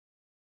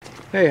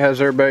Hey,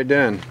 how's everybody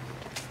doing?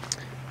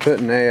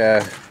 Putting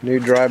a new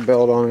drive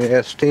belt on the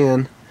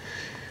S10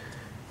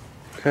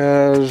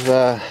 because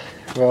I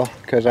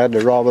had to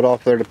rob it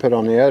off there to put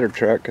on the other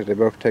truck because they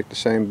both take the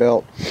same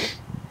belt.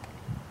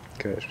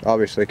 Because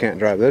obviously can't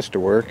drive this to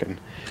work and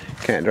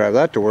can't drive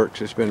that to work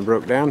because it's been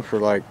broke down for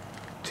like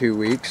 2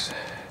 weeks.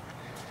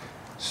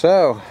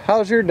 So,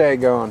 how's your day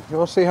going? You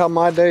want to see how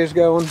my day's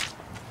going?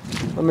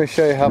 Let me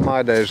show you how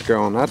my day's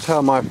going. That's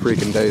how my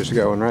freaking day's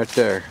going right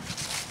there.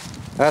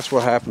 That's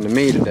what happened to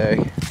me today.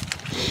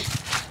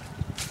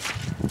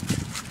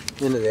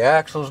 Into the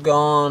axle's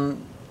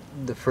gone.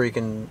 The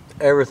freaking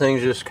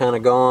everything's just kind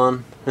of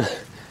gone.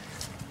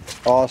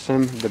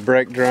 Awesome. The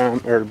brake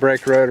drum or the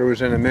brake rotor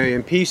was in a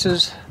million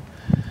pieces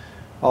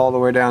all the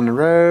way down the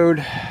road,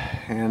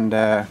 and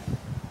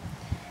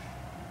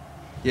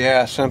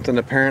yeah, something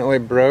apparently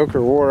broke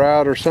or wore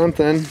out or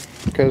something,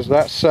 because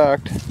that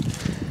sucked.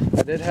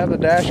 I did have the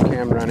dash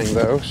cam running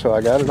though, so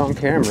I got it on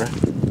camera.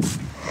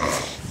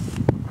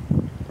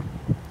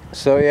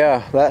 So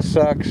yeah, that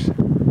sucks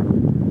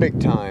big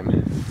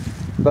time.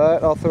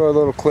 But I'll throw a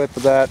little clip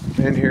of that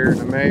in here,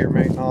 and I may or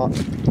may not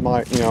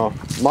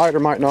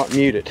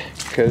mute it,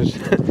 because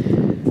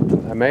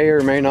I may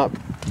or may not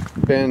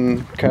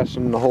been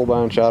cussing a whole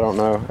bunch. I don't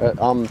know.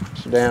 I'm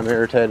so damn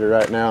irritated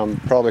right now. I'm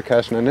probably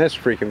cussing in this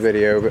freaking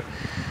video. But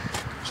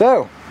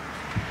so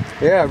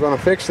yeah, I'm gonna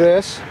fix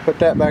this, put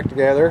that back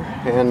together,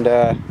 and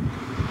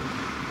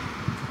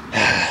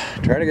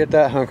try to get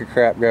that hunk of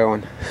crap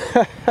going.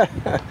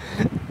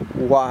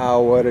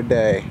 Wow, what a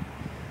day.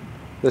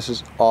 This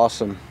is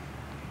awesome.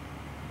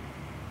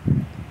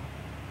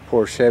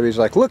 Poor Chevy's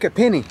like, look at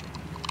Penny.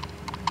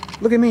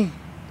 Look at me.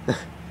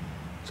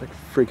 It's like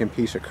a freaking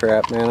piece of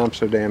crap, man. I'm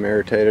so damn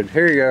irritated.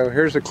 Here you go.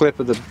 Here's a clip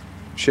of the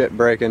shit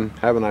breaking.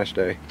 Have a nice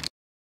day.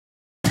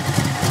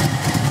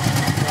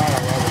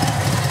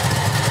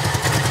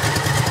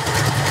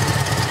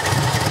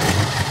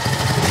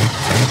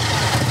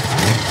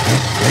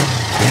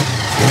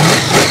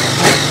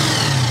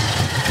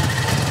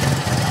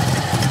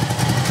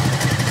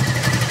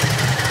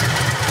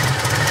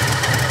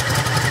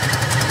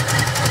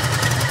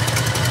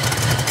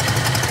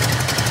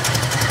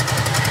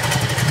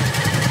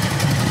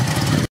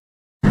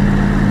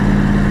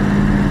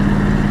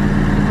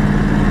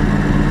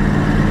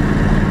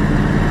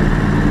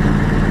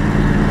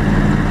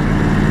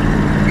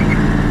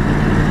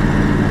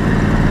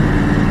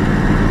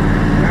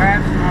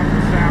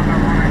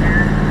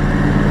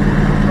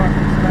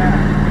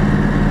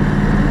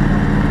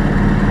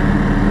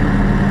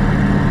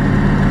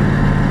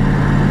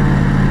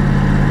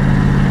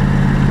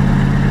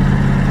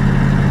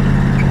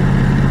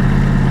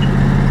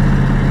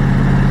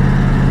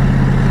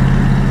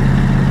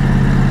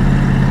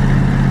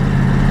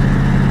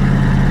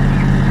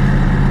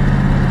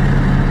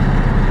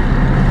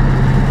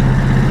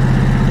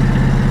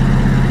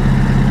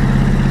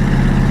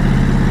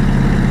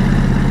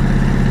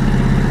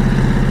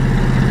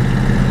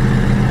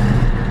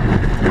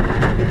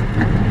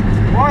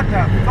 What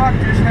the fuck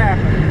just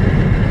happened?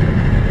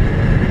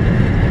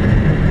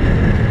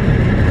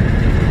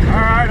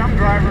 Alright, I'm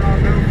driving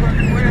on new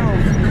fucking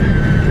wheels.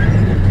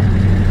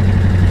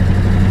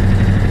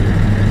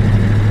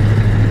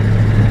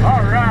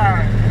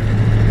 Alright.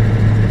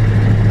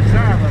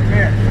 Son of a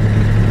bitch.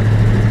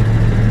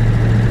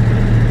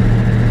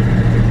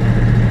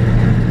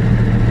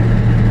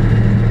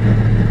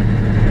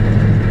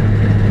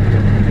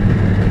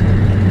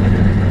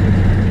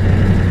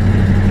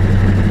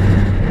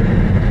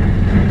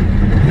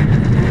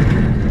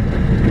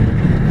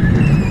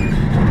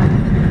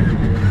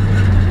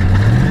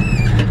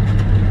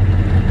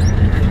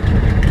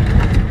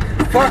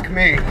 Fuck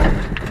me.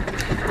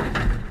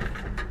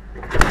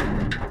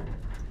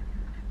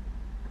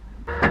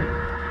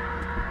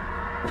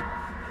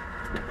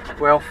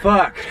 Well,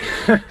 fuck.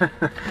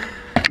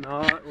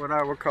 Not what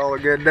I would call a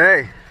good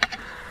day.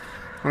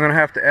 I'm gonna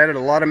have to edit a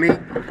lot of me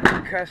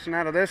cussing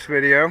out of this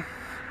video.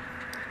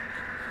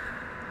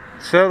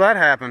 So that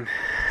happened.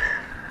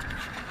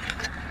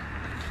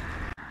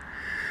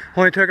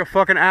 Only took a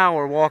fucking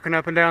hour walking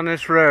up and down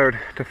this road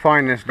to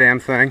find this damn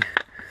thing.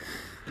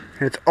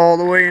 It's all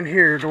the way in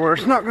here to where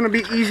it's not going to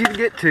be easy to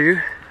get to,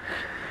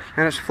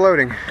 and it's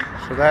floating.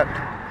 So that,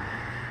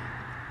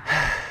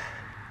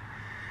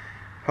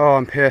 oh,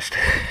 I'm pissed.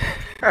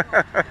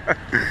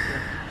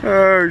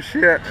 Oh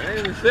shit. I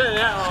didn't sit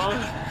that long.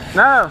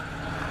 No,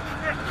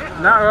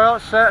 not well.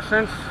 It's sat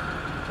since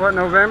what,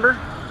 November?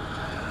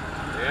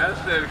 Yeah,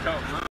 I stayed a couple months.